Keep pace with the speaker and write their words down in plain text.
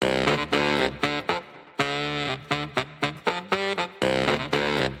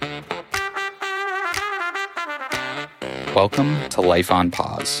Welcome to Life on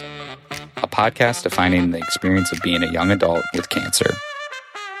Pause, a podcast defining the experience of being a young adult with cancer.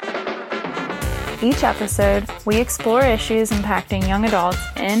 Each episode, we explore issues impacting young adults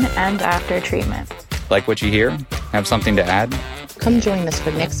in and after treatment. Like what you hear? Have something to add? Come join us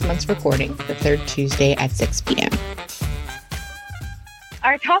for next month's recording, the third Tuesday at 6 p.m.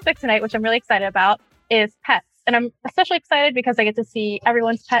 Our topic tonight, which I'm really excited about, is pets. And I'm especially excited because I get to see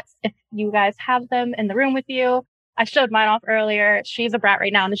everyone's pets if you guys have them in the room with you. I showed mine off earlier. She's a brat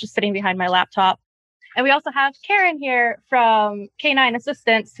right now and is just sitting behind my laptop. And we also have Karen here from K9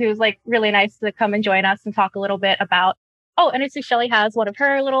 Assistance, who's like really nice to come and join us and talk a little bit about, and I see Shelly has one of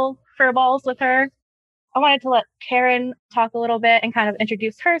her little fur balls with her. I wanted to let Karen talk a little bit and kind of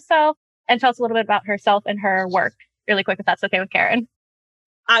introduce herself and tell us a little bit about herself and her work really quick, if that's okay with Karen.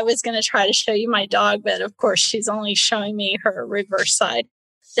 I was going to try to show you my dog, but of course, she's only showing me her reverse side.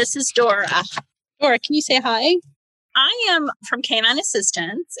 This is Dora. Dora, can you say hi? I am from K9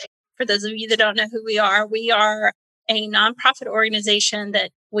 Assistance. For those of you that don't know who we are a nonprofit organization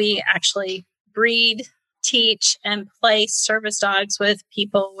that we actually breed, teach, and place service dogs with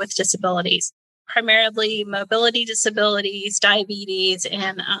people with disabilities, primarily mobility disabilities, diabetes,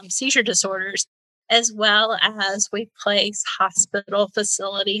 and seizure disorders, as well as we place hospital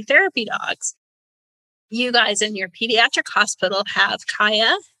facility therapy dogs. You guys in your pediatric hospital have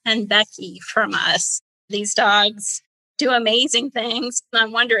Kaya and Becky from us. These dogs do amazing things.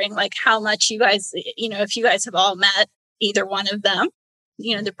 I'm wondering how much you guys, if you guys have all met either one of them.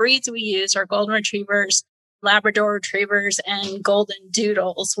 The breeds we use are golden retrievers, Labrador retrievers, and golden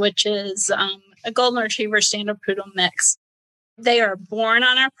doodles, which is a golden retriever standard poodle mix. They are born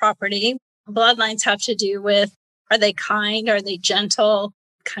on our property. Bloodlines have to do with, are they kind? Are they gentle?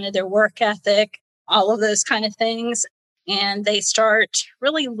 Kind of their work ethic, all of those kind of things. And they start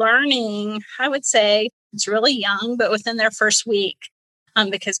really learning, I would say it's really young, but within their first week,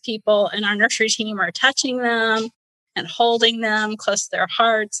 because people in our nursery team are touching them and holding them close to their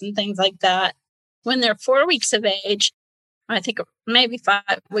hearts and things like that. When they're 4 weeks of age, I think maybe 5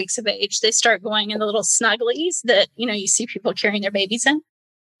 weeks of age, they start going in the little snugglies that, you see people carrying their babies in.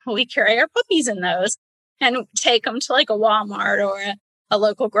 We carry our puppies in those and take them to a Walmart or a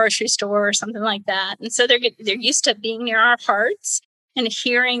local grocery store or something like that. And so they're used to being near our hearts and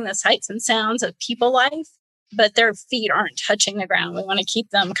hearing the sights and sounds of people life, but their feet aren't touching the ground. We want to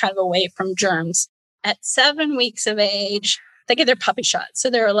keep them kind of away from germs. At 7 weeks of age, they get their puppy shot. So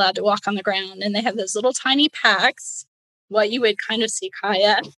they're allowed to walk on the ground, and they have those little tiny packs, what you would kind of see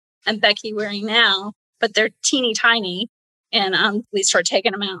Kaya and Becky wearing now, but they're teeny tiny. And we start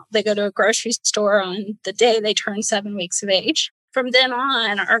taking them out. They go to a grocery store on the day they turn 7 weeks of age. From then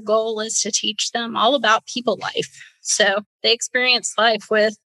on, our goal is to teach them all about people life. So they experience life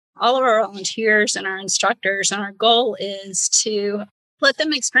with all of our volunteers and our instructors. And our goal is to let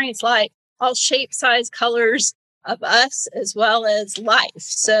them experience life, all shapes, size, colors of us, as well as life.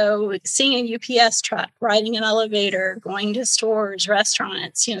 So seeing a UPS truck, riding an elevator, going to stores,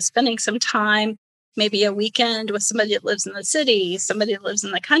 restaurants, spending some time, maybe a weekend with somebody that lives in the city, somebody that lives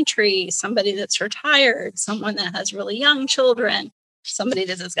in the country, somebody that's retired, someone that has really young children, somebody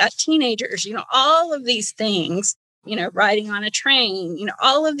that has got teenagers, all of these things, riding on a train,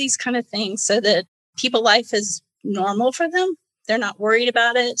 all of these kind of things so that people life is normal for them. They're not worried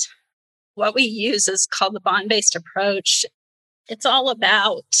about it. What we use is called the bond-based approach. It's all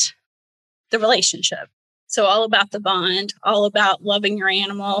about the relationship. So all about the bond, all about loving your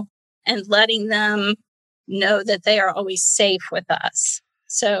animal, and letting them know that they are always safe with us.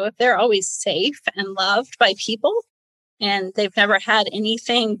 So if they're always safe and loved by people, and they've never had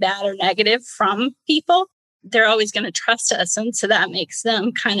anything bad or negative from people, they're always going to trust us. And so that makes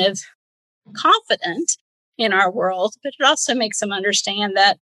them kind of confident in our world, but it also makes them understand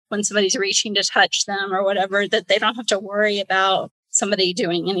that when somebody's reaching to touch them or whatever, that they don't have to worry about somebody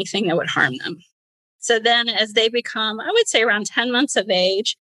doing anything that would harm them. So then as they become, I would say around 10 months of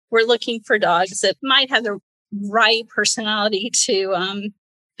age, we're looking for dogs that might have the right personality to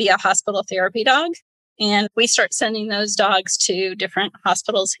be a hospital therapy dog. And we start sending those dogs to different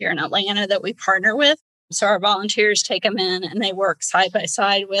hospitals here in Atlanta that we partner with. So our volunteers take them in and they work side by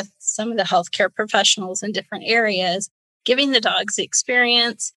side with some of the healthcare professionals in different areas, giving the dogs the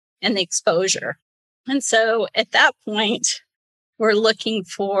experience and the exposure. And so at that point, we're looking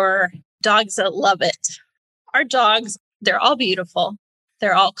for dogs that love it. Our dogs, they're all beautiful.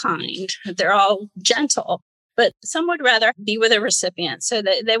 They're all kind. They're all gentle. But some would rather be with a recipient. So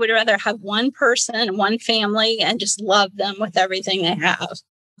they would rather have one person, one family, and just love them with everything they have.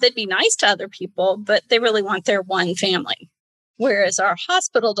 They'd be nice to other people, but they really want their one family. Whereas our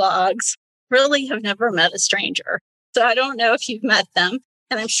hospital dogs really have never met a stranger. So I don't know if you've met them.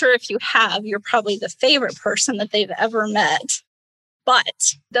 And I'm sure if you have, you're probably the favorite person that they've ever met.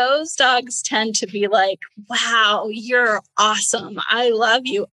 But those dogs tend to be like, wow, you're awesome. I love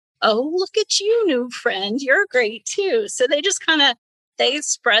you. Oh, look at you, new friend. You're great too. So they just they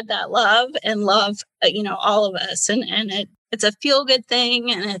spread that love and love, all of us. And it's a feel good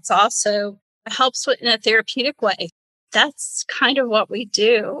thing. And it's also helps in a therapeutic way. That's kind of what we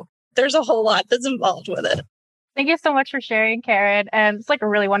do. There's a whole lot that's involved with it. Thank you so much for sharing, Karen. And it's like a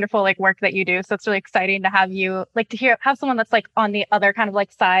really wonderful work that you do. So it's really exciting to have you have someone that's on the other kind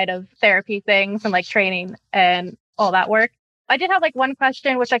of side of therapy things and training and all that work. I did have one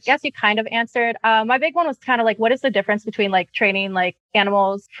question, which I guess you kind of answered. My big one was kind of what is the difference between training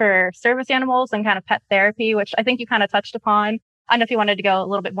animals for service animals and kind of pet therapy, which I think you kind of touched upon. I don't know if you wanted to go a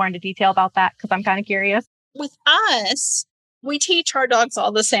little bit more into detail about that because I'm kind of curious. With us, we teach our dogs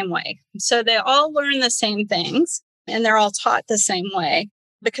all the same way. So they all learn the same things and they're all taught the same way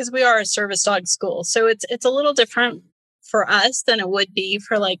because we are a service dog school. So it's a little different for us than it would be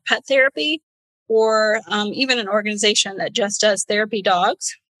for pet therapy or even an organization that just does therapy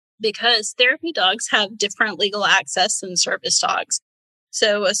dogs, because therapy dogs have different legal access than service dogs.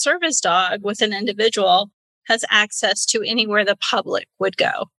 So a service dog with an individual has access to anywhere the public would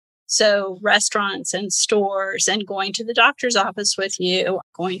go. So restaurants and stores and going to the doctor's office with you,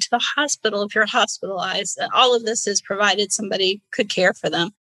 going to the hospital if you're hospitalized, all of this is provided somebody could care for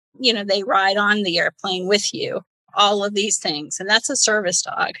them. They ride on the airplane with you, all of these things. And that's a service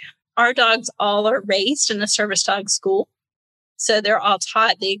dog. Our dogs all are raised in the service dog school. So they're all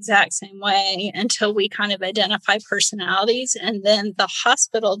taught the exact same way until we kind of identify personalities. And then the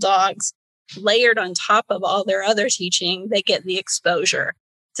hospital dogs, layered on top of all their other teaching, they get the exposure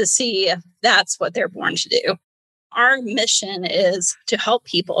to see if that's what they're born to do. Our mission is to help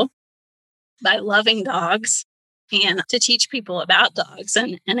people by loving dogs and to teach people about dogs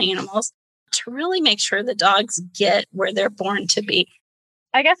and animals to really make sure the dogs get where they're born to be.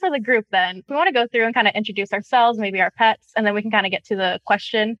 I guess for the group then, we want to go through and kind of introduce ourselves, maybe our pets, and then we can kind of get to the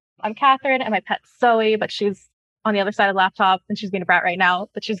question. I'm Catherine and my pet's Zoe, but she's on the other side of the laptop and she's being a brat right now,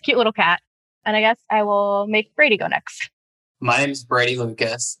 but she's a cute little cat. And I guess I will make Brady go next. My name is Brady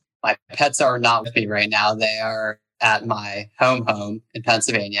Lucas. My pets are not with me right now. They are at my home in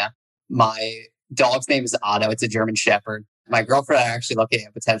Pennsylvania. My dog's name is Otto. It's a German Shepherd. My girlfriend and I are actually looking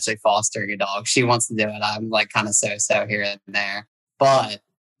at potentially fostering a dog. She wants to do it. I'm kind of so here and there, but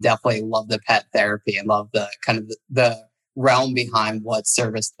definitely love the pet therapy and love the kind of the realm behind what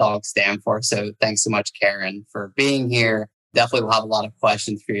service dogs stand for. So thanks so much, Karen, for being here. Definitely will have a lot of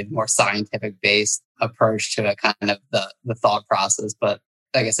questions for you, the more scientific based approach to it, kind of the thought process. But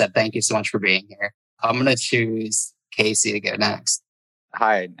like I said, thank you so much for being here. I'm going to choose Casey to go next.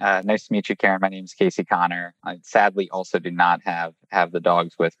 Hi, nice to meet you, Karen. My name is Casey Connor. I sadly also do not have the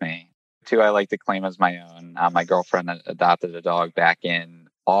dogs with me. Two I like to claim as my own. My girlfriend adopted a dog back in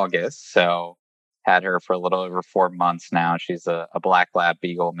August, so had her for a little over 4 months now. She's a Black Lab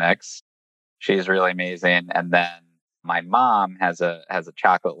Beagle mix. She's really amazing. And then my mom has a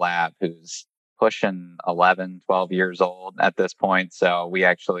chocolate lab who's pushing 11, 12 years old at this point. So we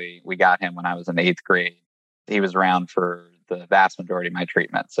got him when I was in 8th grade. He was around for the vast majority of my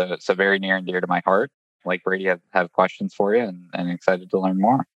treatment. So very near and dear to my heart. Like Brady, have questions for you and excited to learn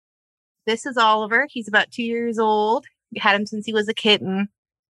more. This is Oliver. He's about 2 years old. We had him since he was a kitten.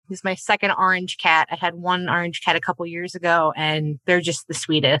 He's my second orange cat. I had one orange cat a couple years ago, and they're just the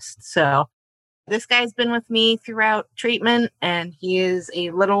sweetest. So this guy's been with me throughout treatment, and he's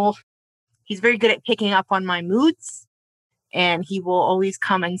very good at picking up on my moods, and he will always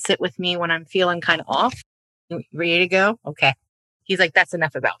come and sit with me when I'm feeling kind of off. Ready to go? Okay. He's like, that's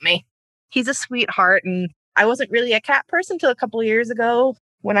enough about me. He's a sweetheart, and I wasn't really a cat person until a couple of years ago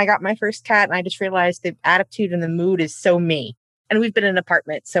when I got my first cat, and I just realized the attitude and the mood is so me. And we've been in an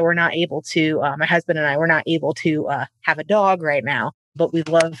apartment, so we're not able to, my husband and I, we're not able to have a dog right now, but we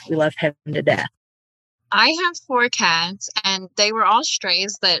love him to death. I have 4 cats, and they were all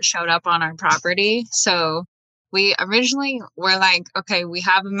strays that showed up on our property. So we originally were like, okay, we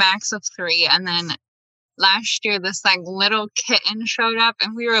have a max of 3. And then last year, this little kitten showed up,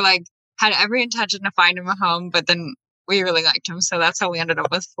 and we were had every intention to find him a home, but then we really liked him. So that's how we ended up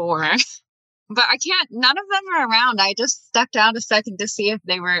with 4. But none of them are around. I just stepped out a second to see if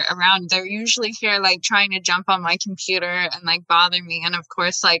they were around. They're usually here, trying to jump on my computer and bother me. And of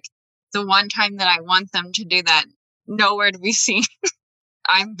course, the one time that I want them to do that, nowhere to be seen.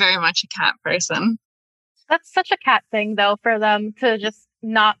 I'm very much a cat person. That's such a cat thing, though, for them to just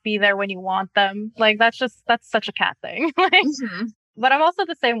not be there when you want them. That's such a cat thing. Mm-hmm. But I'm also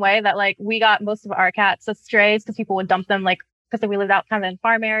the same way that like we got most of our cats as strays because people would dump them like because we lived out kind of in a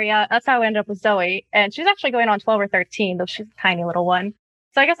farm area. That's how we ended up with Zoe. And she's actually going on 12 or 13, though she's a tiny little one.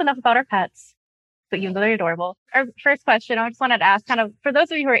 So I guess enough about our pets, but even though they're adorable. Our first question, I just wanted to ask kind of for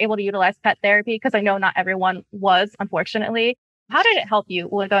those of you who are able to utilize pet therapy, because I know not everyone was, unfortunately, how did it help you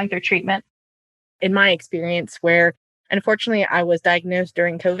when going through treatment? In my experience, where unfortunately I was diagnosed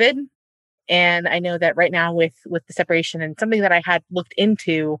during COVID. And I know that right now with the separation and something that I had looked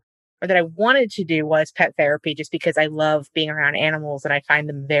into or that I wanted to do was pet therapy, just because I love being around animals and I find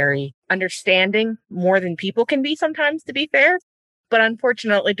them very understanding more than people can be sometimes, to be fair. But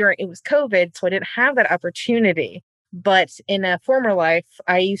unfortunately, it was COVID, so I didn't have that opportunity. But in a former life,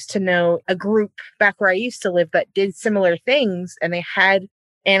 I used to know a group back where I used to live that did similar things, and they had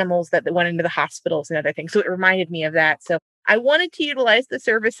animals that went into the hospitals and other things. So it reminded me of that. So I wanted to utilize the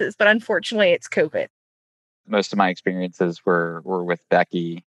services, but unfortunately, it's COVID. Most of my experiences were with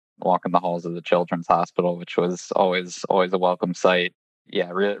Becky walking the halls of the Children's Hospital, which was always a welcome sight. Yeah,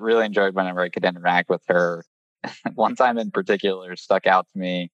 really enjoyed whenever I could interact with her. One time in particular stuck out to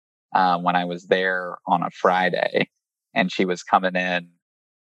me when I was there on a Friday, and she was coming in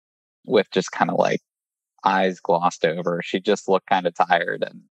with just kind of like eyes glossed over. She just looked kind of tired,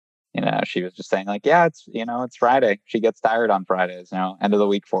 and she was just saying like, yeah, it's Friday. She gets tired on Fridays, end of the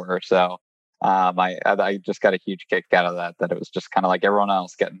week for her. So I just got a huge kick out of that it was just kind of like everyone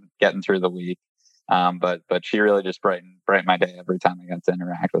else getting through the week. But she really just brightened my day every time I got to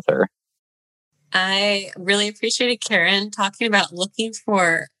interact with her. I really appreciated Karen talking about looking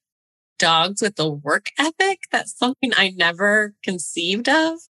for dogs with a work ethic. That's something I never conceived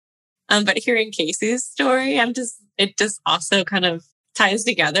of. But hearing Casey's story, it just also kind of ties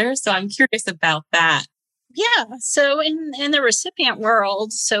together. So I'm curious about that. Yeah. So in the recipient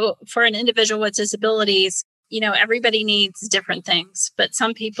world, so for an individual with disabilities, everybody needs different things, but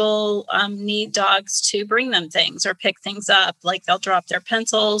some people need dogs to bring them things or pick things up, like they'll drop their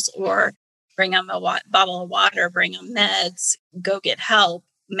pencils or bring them a bottle of water, bring them meds, go get help.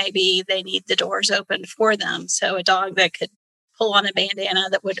 Maybe they need the doors opened for them. So a dog that could pull on a bandana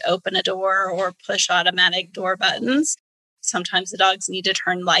that would open a door or push automatic door buttons. Sometimes the dogs need to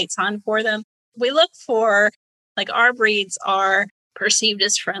turn lights on for them. We look for, like, our breeds are perceived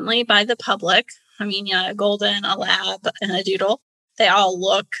as friendly by the public. I mean, a golden, a lab, and a doodle, they all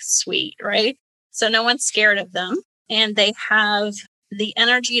look sweet, right? So no one's scared of them. And they have the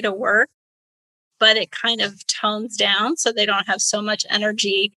energy to work, but it kind of tones down so they don't have so much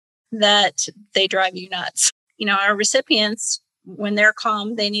energy that they drive you nuts. Our recipients, when they're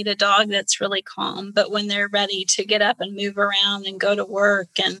calm, they need a dog that's really calm. But when they're ready to get up and move around and go to work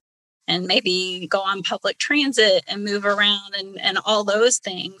and maybe go on public transit and move around and all those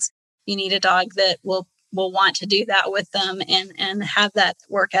things, you need a dog that will want to do that with them and have that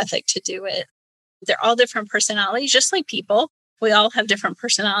work ethic to do it. They're all different personalities, just like people. We all have different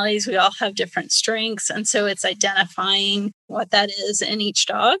personalities. We all have different strengths. And so it's identifying what that is in each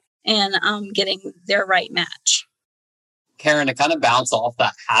dog and getting their right match. Karen, to kind of bounce off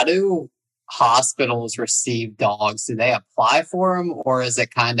that, how do hospitals receive dogs? Do they apply for them, or is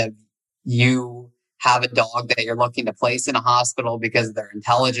it kind of you have a dog that you're looking to place in a hospital because of their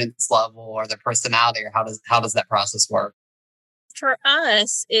intelligence level or their personality, or how does that process work? For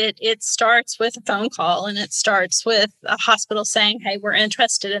us, it starts with a phone call, and it starts with a hospital saying, hey, we're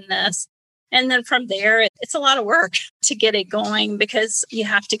interested in this. And then from there, it's a lot of work to get it going because you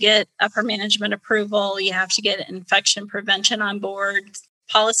have to get upper management approval. You have to get infection prevention on board.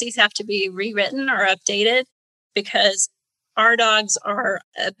 Policies have to be rewritten or updated because our dogs are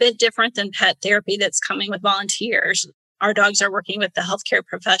a bit different than pet therapy that's coming with volunteers. Our dogs are working with the healthcare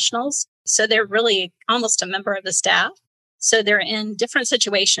professionals. So they're really almost a member of the staff. So they're in different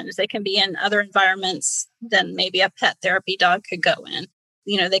situations. They can be in other environments than maybe a pet therapy dog could go in.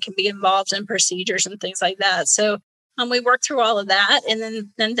 They can be involved in procedures and things like that. So we work through all of that. And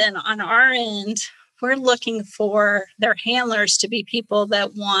then on our end, we're looking for their handlers to be people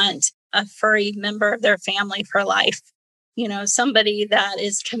that want a furry member of their family for life. Somebody that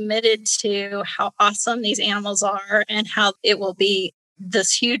is committed to how awesome these animals are and how it will be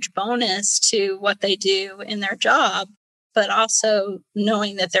this huge bonus to what they do in their job, but also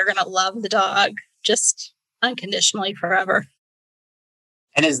knowing that they're going to love the dog just unconditionally forever.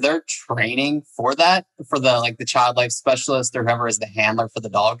 And is there training for that, for the child life specialist or whoever is the handler for the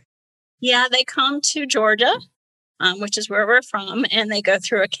dog? Yeah, they come to Georgia, which is where we're from, and they go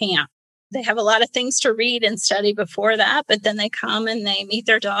through a camp. They have a lot of things to read and study before that, but then they come and they meet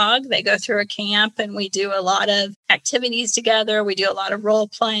their dog. They go through a camp and we do a lot of activities together. We do a lot of role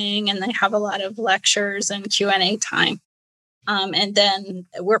playing and they have a lot of lectures and Q&A time. And then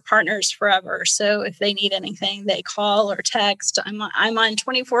we're partners forever. So if they need anything, they call or text. I'm on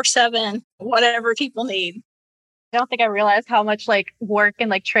 24/7, whatever people need. I don't think I realized how much like work and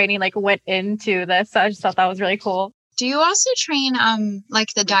like training like went into this. So I just thought that was really cool. Do you also train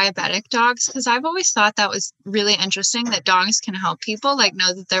like the diabetic dogs? Because I've always thought that was really interesting that dogs can help people like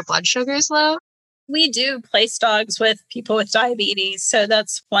know that their blood sugar is low. We do place dogs with people with diabetes. So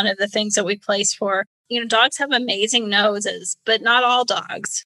that's one of the things that we place for. Dogs have amazing noses, but not all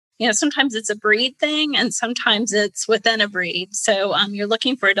dogs. Sometimes it's a breed thing and sometimes it's within a breed. So you're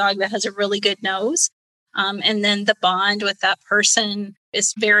looking for a dog that has a really good nose. And then the bond with that person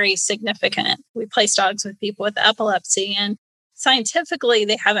is very significant. We place dogs with people with epilepsy, and scientifically,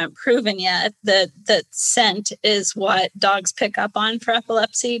 they haven't proven yet that scent is what dogs pick up on for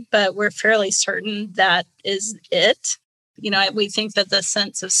epilepsy, but we're fairly certain that is it. We think that the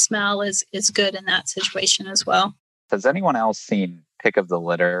sense of smell is good in that situation as well. Has anyone else seen Pick of the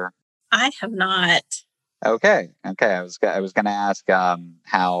Litter? I have not. Okay. I was going to ask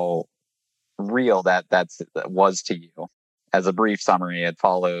how real that was to you. As a brief summary, it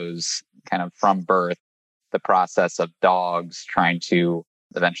follows kind of from birth the process of dogs trying to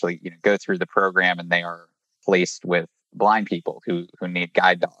eventually go through the program, and they are placed with blind people who need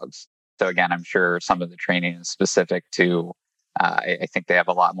guide dogs. So again, I'm sure some of the training is specific to, I think they have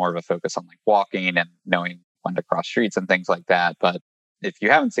a lot more of a focus on like walking and knowing when to cross streets and things like that. But if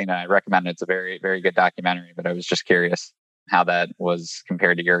you haven't seen it, I recommend it. It's a very, very good documentary, but I was just curious how that was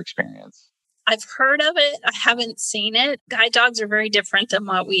compared to your experience. I've heard of it. I haven't seen it. Guide dogs are very different than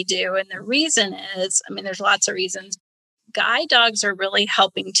what we do. And the reason is, there's lots of reasons. Guide dogs are really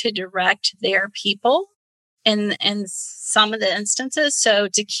helping to direct their people in some of the instances. So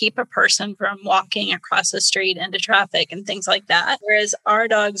to keep a person from walking across the street into traffic and things like that. Whereas our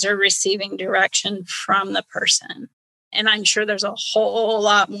dogs are receiving direction from the person. And I'm sure there's a whole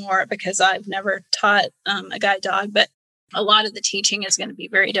lot more because I've never taught a guide dog, but a lot of the teaching is going to be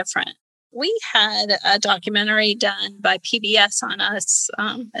very different. We had a documentary done by PBS on us.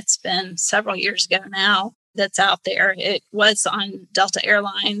 It's been several years ago now that's out there. It was on Delta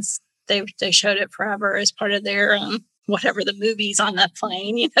Airlines. They showed it forever as part of their whatever the movies on that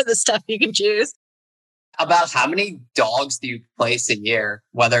plane, the stuff you can choose. About how many dogs do you place a year,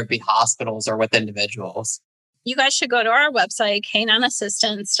 whether it be hospitals or with individuals? You guys should go to our website,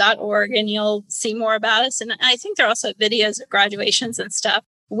 canineassistance.org, and you'll see more about us. And I think there are also videos of graduations and stuff.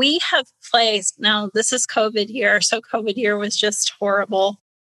 We have placed, now this is COVID year, so COVID year was just horrible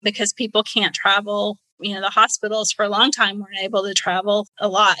because people can't travel. The hospitals for a long time weren't able to travel a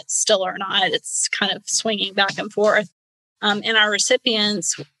lot, still are not. It's kind of swinging back and forth. And our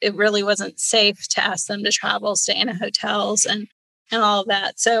recipients, it really wasn't safe to ask them to travel, stay in hotels and all of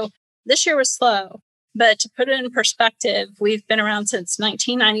that. So this year was slow, but to put it in perspective, we've been around since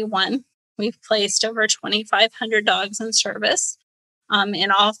 1991. We've placed over 2,500 dogs in service.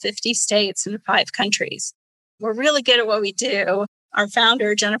 In all 50 states and 5 countries. We're really good at what we do. Our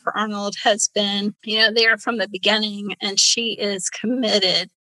founder, Jennifer Arnold, has been, there from the beginning, and she is committed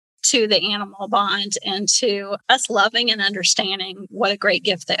to the animal bond and to us loving and understanding what a great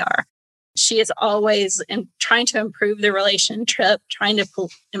gift they are. She is always trying to improve the relationship, trying to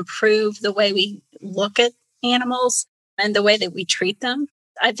improve the way we look at animals and the way that we treat them.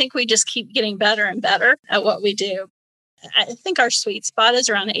 I think we just keep getting better and better at what we do. I think our sweet spot is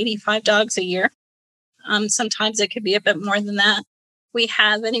around 85 dogs a year. Sometimes it could be a bit more than that. We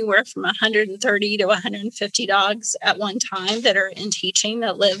have anywhere from 130 to 150 dogs at one time that are in teaching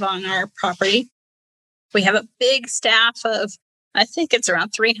that live on our property. We have a big staff of, I think it's around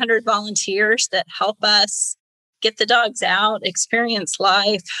 300 volunteers that help us get the dogs out, experience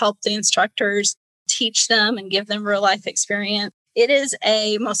life, help the instructors, teach them and give them real life experience. It is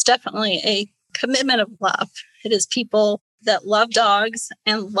most definitely a commitment of love. It is people that love dogs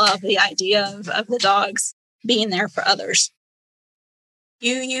and love the idea of the dogs being there for others.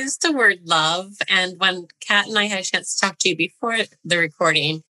 You used the word love, and when Kat and I had a chance to talk to you before the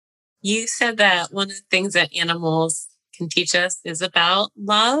recording, you said that one of the things that animals can teach us is about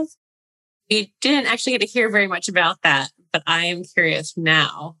love. We didn't actually get to hear very much about that, but I am curious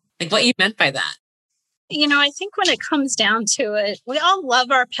now, like what you meant by that. I think when it comes down to it, we all love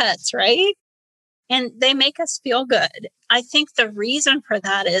our pets, right? And they make us feel good. I think the reason for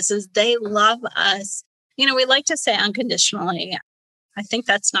that is they love us. We like to say unconditionally. I think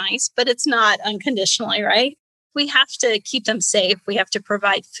that's nice, but it's not unconditionally, right? We have to keep them safe. We have to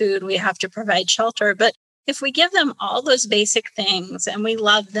provide food. We have to provide shelter. But if we give them all those basic things and we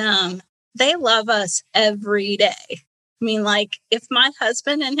love them, they love us every day. I mean, like if my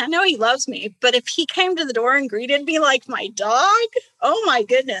husband, and I know he loves me, but if he came to the door and greeted me like my dog, oh my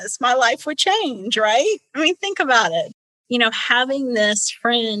goodness, my life would change, right? I mean, think about it. Having this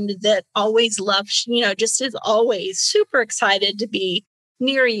friend that always loves, just is always super excited to be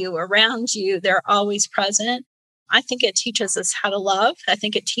near you, around you. They're always present. I think it teaches us how to love. I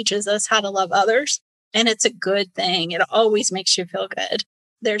think it teaches us how to love others. And it's a good thing. It always makes you feel good.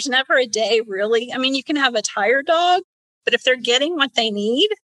 There's never a day really. I mean, you can have a tired dog, but if they're getting what they need,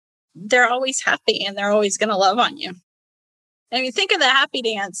 they're always happy and they're always going to love on you. And you think of the happy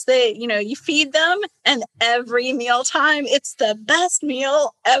dance, you feed them and every mealtime, it's the best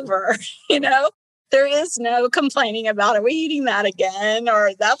meal ever. There is no complaining about, are we eating that again?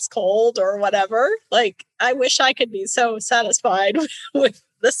 Or that's cold or whatever. Like, I wish I could be so satisfied with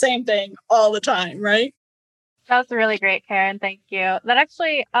the same thing all the time, right? That's really great, Karen. Thank you. That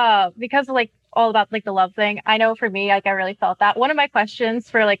actually, because of all about the love thing, I know for me, I really felt that. One of my questions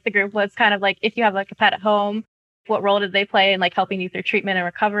for the group was kind of if you have a pet at home, what role did they play in helping you through treatment and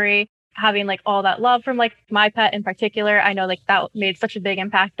recovery? Having all that love from my pet in particular, I know that made such a big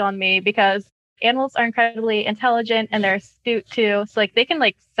impact on me because animals are incredibly intelligent and they're astute too. So they can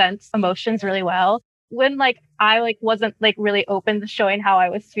sense emotions really well. When I wasn't really open to showing how I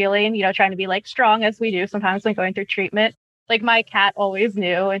was feeling, trying to be strong as we do sometimes when going through treatment. My cat always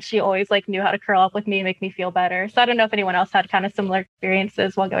knew, and she always knew how to curl up with me and make me feel better. So I don't know if anyone else had kind of similar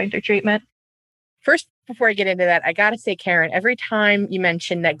experiences while going through treatment. First, before I get into that, I got to say, Karen, every time you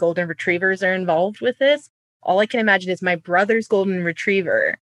mention that golden retrievers are involved with this, all I can imagine is my brother's golden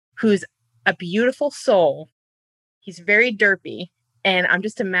retriever, who's a beautiful soul. He's very derpy. And I'm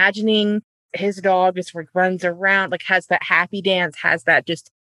just imagining his dog just runs around, has that happy dance, has that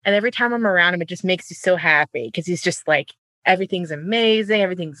and every time I'm around him, it just makes you so happy because he's just everything's amazing.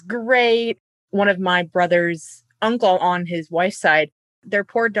 Everything's great. One of my brother's uncle on his wife's side, their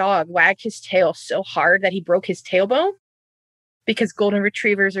poor dog wagged his tail so hard that he broke his tailbone because golden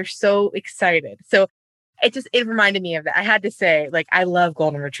retrievers are so excited. So it reminded me of that. I had to say, I love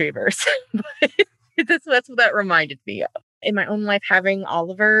golden retrievers. That's what that reminded me of. In my own life, having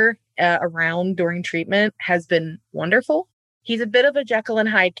Oliver around during treatment has been wonderful. He's a bit of a Jekyll and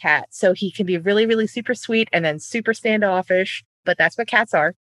Hyde cat, so he can be really, really super sweet and then super standoffish, but that's what cats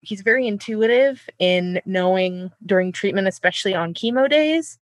are. He's very intuitive in knowing during treatment, especially on chemo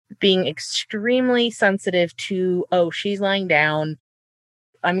days, being extremely sensitive to, oh, she's lying down.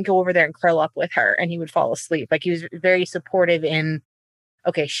 I'm going to go over there and curl up with her. And he would fall asleep. He was very supportive in,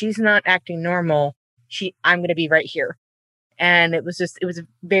 okay, she's not acting normal. I'm going to be right here. And it was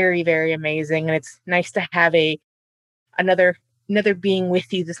very, very amazing. And it's nice to have another being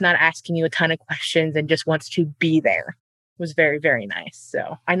with you that's not asking you a ton of questions and just wants to be there. It was very, very nice.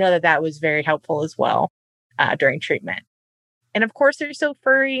 So I know that was very helpful as well during treatment. And of course, they're so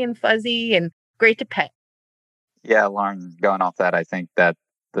furry and fuzzy and great to pet. Yeah, Lauren, going off that, I think that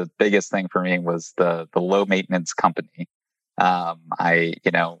the biggest thing for me was the low maintenance company. I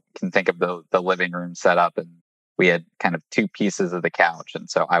can think of the living room setup, and we had kind of two pieces of the couch. And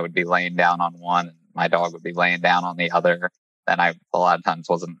so I would be laying down on one and my dog would be laying down on the other. And I, a lot of times,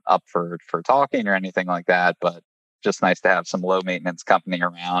 wasn't up for talking or anything like that, but just nice to have some low maintenance company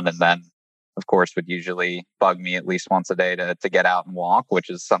around. And then, of course, would usually bug me at least once a day to get out and walk, which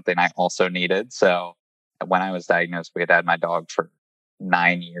is something I also needed. So when I was diagnosed, we had my dog for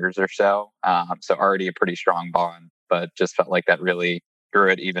 9 years or so. So already a pretty strong bond, but just felt like that really grew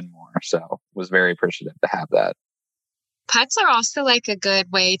it even more. So was very appreciative to have that. Pets are also a good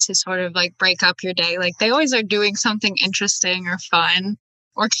way to sort of break up your day. They always are doing something interesting or fun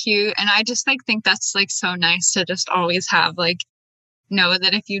or cute. And I just think that's so nice to just always have know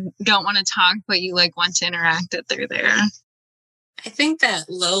that if you don't want to talk, but you want to interact, that they're there. I think that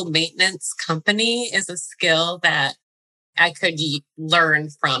low maintenance company is a skill that I could learn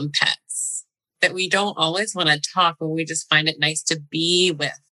from pets, that we don't always want to talk, but we just find it nice to be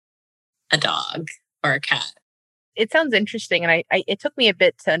with a dog or a cat. It sounds interesting. And it took me a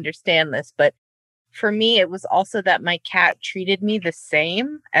bit to understand this, but for me, it was also that my cat treated me the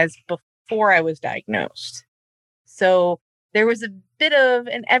same as before I was diagnosed. So there was a bit of,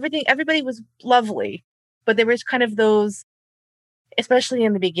 and everybody was lovely, but there was kind of those, especially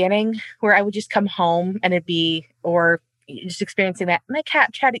in the beginning, where I would just come home and it'd be, or just experiencing that my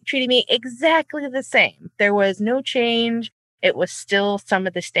cat treated me exactly the same. There was no change. It was still some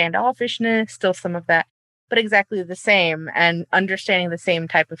of the standoffishness, still some of that, but exactly the same and understanding the same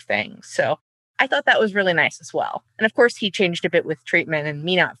type of thing. So I thought that was really nice as well. And of course, he changed a bit with treatment and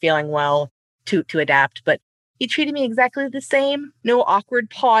me not feeling well to adapt, but he treated me exactly the same. No awkward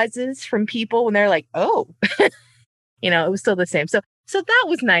pauses from people when they're like, oh, it was still the same. So that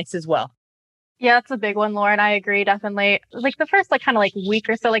was nice as well. Yeah, that's a big one, Lauren. I agree, definitely. Like the first kind of week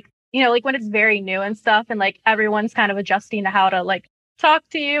or so, when it's very new and stuff, and everyone's kind of adjusting to how to talk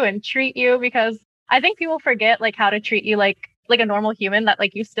to you and treat you, because I think people forget how to treat you like a normal human that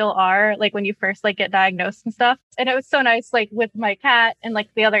you still are when you first get diagnosed and stuff. And it was so nice with my cat and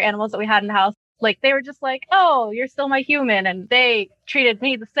the other animals that we had in the house. They were just oh, you're still my human, and they treated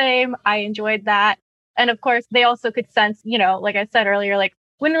me the same. I enjoyed that. And of course, they also could sense, like I said earlier,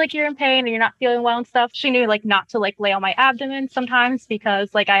 when you're in pain and you're not feeling well and stuff. She knew not to lay on my abdomen sometimes, because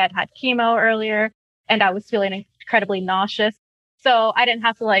I had chemo earlier and I was feeling incredibly nauseous. So I didn't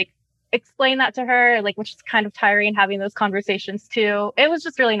have to explain that to her, which is kind of tiring having those conversations too. It was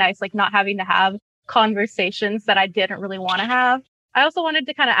just really nice, not having to have conversations that I didn't really want to have. I also wanted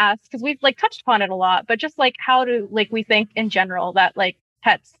to kind of ask, because we've touched upon it a lot, but just how do we think in general that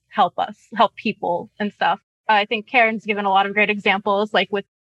pets help us, help people and stuff. I think Karen's given a lot of great examples, with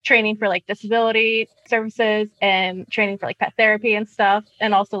training for disability services and training for pet therapy and stuff,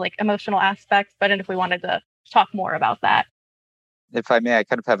 and also emotional aspects. But if we wanted to talk more about that. If I may, I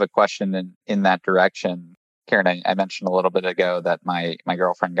kind of have a question in that direction. Karen, I mentioned a little bit ago that my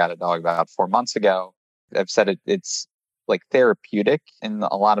girlfriend got a dog about 4 months ago. I've said it's therapeutic in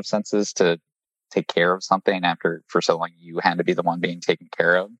a lot of senses to take care of something after for so long you had to be the one being taken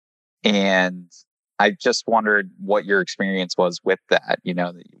care of. And I just wondered what your experience was with that,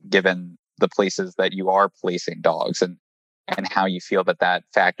 given the places that you are placing dogs and how you feel that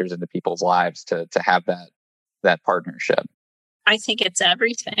factors into people's lives to have that partnership. I think it's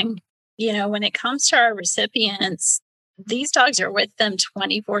everything. When it comes to our recipients, these dogs are with them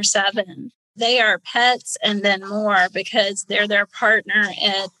 24/7. They are pets and then more, because they're their partner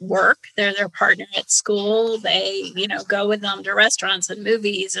at work. They're their partner at school. They, go with them to restaurants and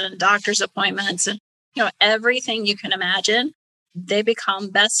movies and doctor's appointments and, everything you can imagine. They become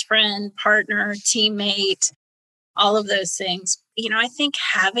best friend, partner, teammate, all of those things. I think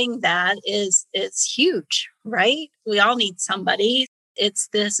having that is huge, right? We all need somebody. It's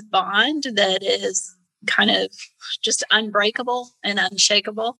this bond that is kind of just unbreakable and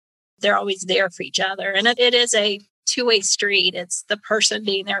unshakable. They're always there for each other. And it is a two-way street. It's the person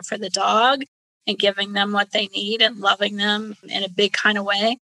being there for the dog and giving them what they need and loving them in a big kind of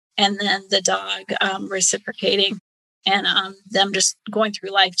way. And then the dog reciprocating and them just going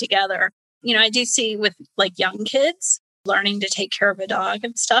through life together. I do see with young kids learning to take care of a dog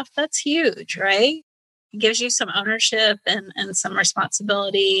and stuff. That's huge, right? It gives you some ownership and some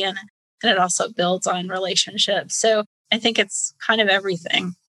responsibility. And it also builds on relationships. So I think it's kind of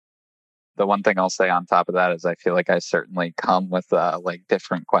everything. The one thing I'll say on top of that is I feel I certainly come with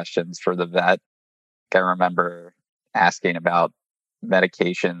different questions for the vet. I remember asking about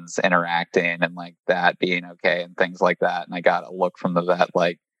medications interacting and that being okay and things like that. And I got a look from the vet,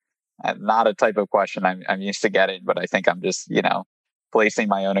 not a type of question I'm used to getting, but I think I'm just, placing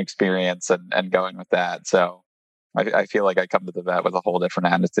my own experience and going with that. So I feel I come to the vet with a whole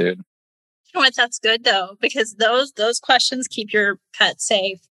different attitude. You know what? That's good though, because those questions keep your pet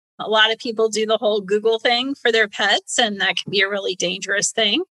safe. A lot of people do the whole Google thing for their pets, and that can be a really dangerous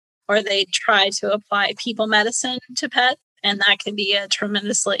thing. Or they try to apply people medicine to pets, and that can be a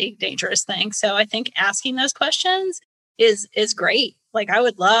tremendously dangerous thing. So I think asking those questions is great. I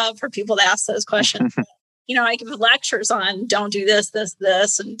would love for people to ask those questions. I give lectures on don't do this,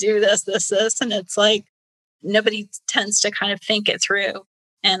 and do this. And it's nobody tends to kind of think it through.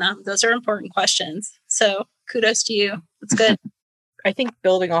 And those are important questions. So kudos to you. It's good. I think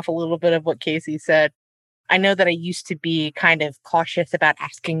building off a little bit of what Casey said, I know that I used to be kind of cautious about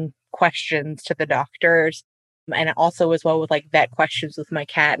asking questions to the doctors, and also as well with vet questions with my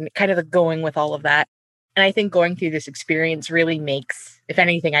cat and kind of the going with all of that. And I think going through this experience really makes, if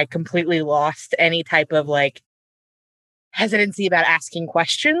anything, I completely lost any type of hesitancy about asking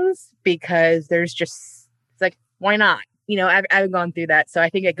questions, because there's just, it's why not? I've gone through that. So I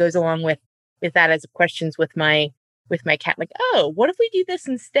think it goes along with that as questions with my cat, oh, what if we do this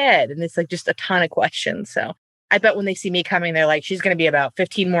instead? And it's just a ton of questions. So I bet when they see me coming, they're she's going to be about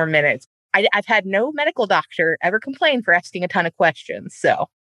 15 more minutes. I've had no medical doctor ever complain for asking a ton of questions. So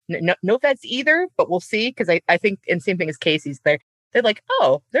no vets either, but we'll see. Because I think, and same thing as Casey's, they're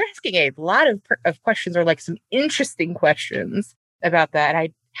oh, they're asking a lot of questions, or some interesting questions about that. I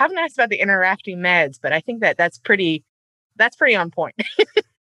haven't asked about the interacting meds, but I think that's pretty on point.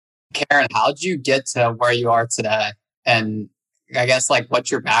 Karen, how'd you get to where you are today? And I guess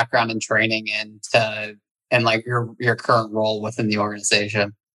what's your background in training and your current role within the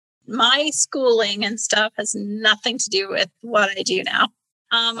organization? My schooling and stuff has nothing to do with what I do now.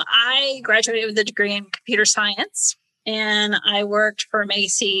 I graduated with a degree in computer science. And I worked for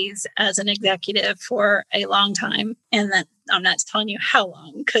Macy's as an executive for a long time. And then I'm not telling you how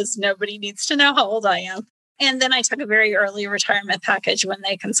long because nobody needs to know how old I am. And then I took a very early retirement package when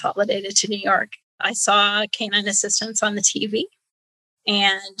they consolidated to New York. I saw Canine Assistants on the TV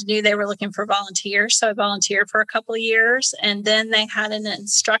and knew they were looking for volunteers. So I volunteered for a couple of years. And then they had an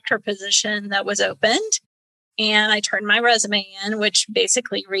instructor position that was opened. And I turned my resume in, which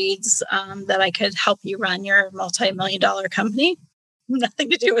basically reads that I could help you run your multi-million-dollar company. Nothing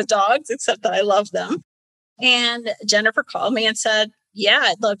to do with dogs, except that I love them. And Jennifer called me and said, yeah,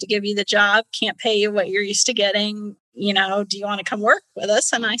 I'd love to give you the job. Can't pay you what you're used to getting. You know, do you want to come work with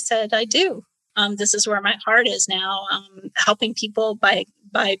us? And I said, I do. This is where my heart is now, helping people by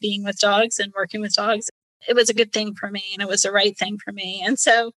being with dogs and working with dogs. It was a good thing for me and it was the right thing for me. And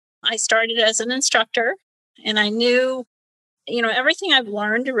so I started as an instructor. And I knew, you know, everything I've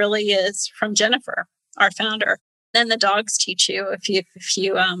learned really is from Jennifer, our founder. Then the dogs teach you. If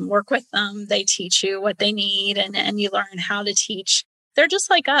you work with them, they teach you what they need and you learn how to teach. They're just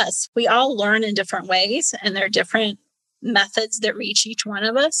like us. We all learn in different ways and there are different methods that reach each one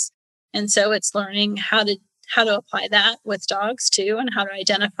of us. And so it's learning how to apply that with dogs too and how to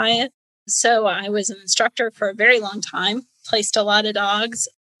identify it. So I was an instructor for a very long time, placed a lot of dogs.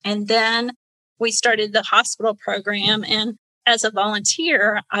 And then we started the hospital program. And as a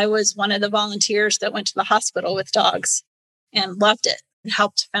volunteer, I was one of the volunteers that went to the hospital with dogs and loved it and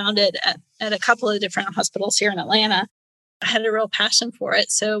helped found it at a couple of different hospitals here in Atlanta. I had a real passion for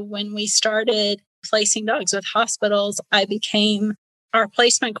it. So when we started placing dogs with hospitals, I became our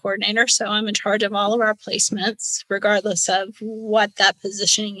placement coordinator. So I'm in charge of all of our placements, regardless of what that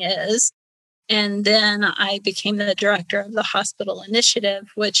positioning is. And then I became the director of the hospital initiative,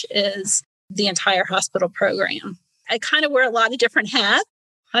 which is the entire hospital program. I kind of wear a lot of different hats.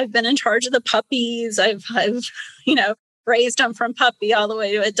 I've been in charge of the puppies. I've raised them from puppy all the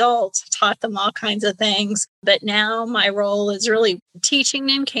way to adult, taught them all kinds of things. But now my role is really teaching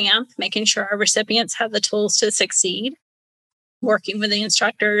in camp, making sure our recipients have the tools to succeed, working with the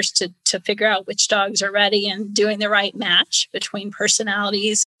instructors to figure out which dogs are ready and doing the right match between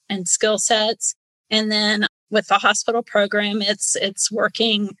personalities and skill sets. And then with the hospital program, it's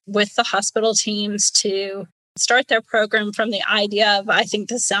working with the hospital teams to start their program from the idea of, I think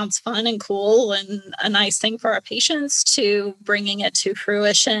this sounds fun and cool and a nice thing for our patients, to bringing it to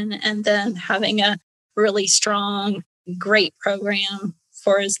fruition and then having a really strong, great program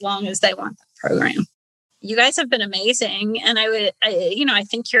for as long as they want that program. You guys have been amazing. And I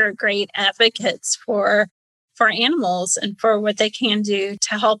think you're great advocates for animals and for what they can do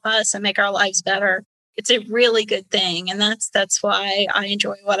to help us and make our lives better. It's a really good thing. And that's why I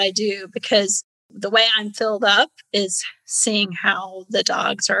enjoy what I do, because the way I'm filled up is seeing how the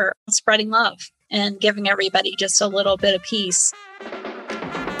dogs are spreading love and giving everybody just a little bit of peace.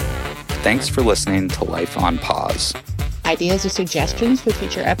 Thanks for listening to Life on Pause. Ideas or suggestions for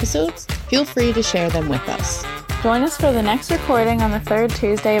future episodes? Feel free to share them with us. Join us for the next recording on the third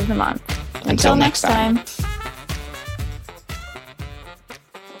Tuesday of the month. Until next time.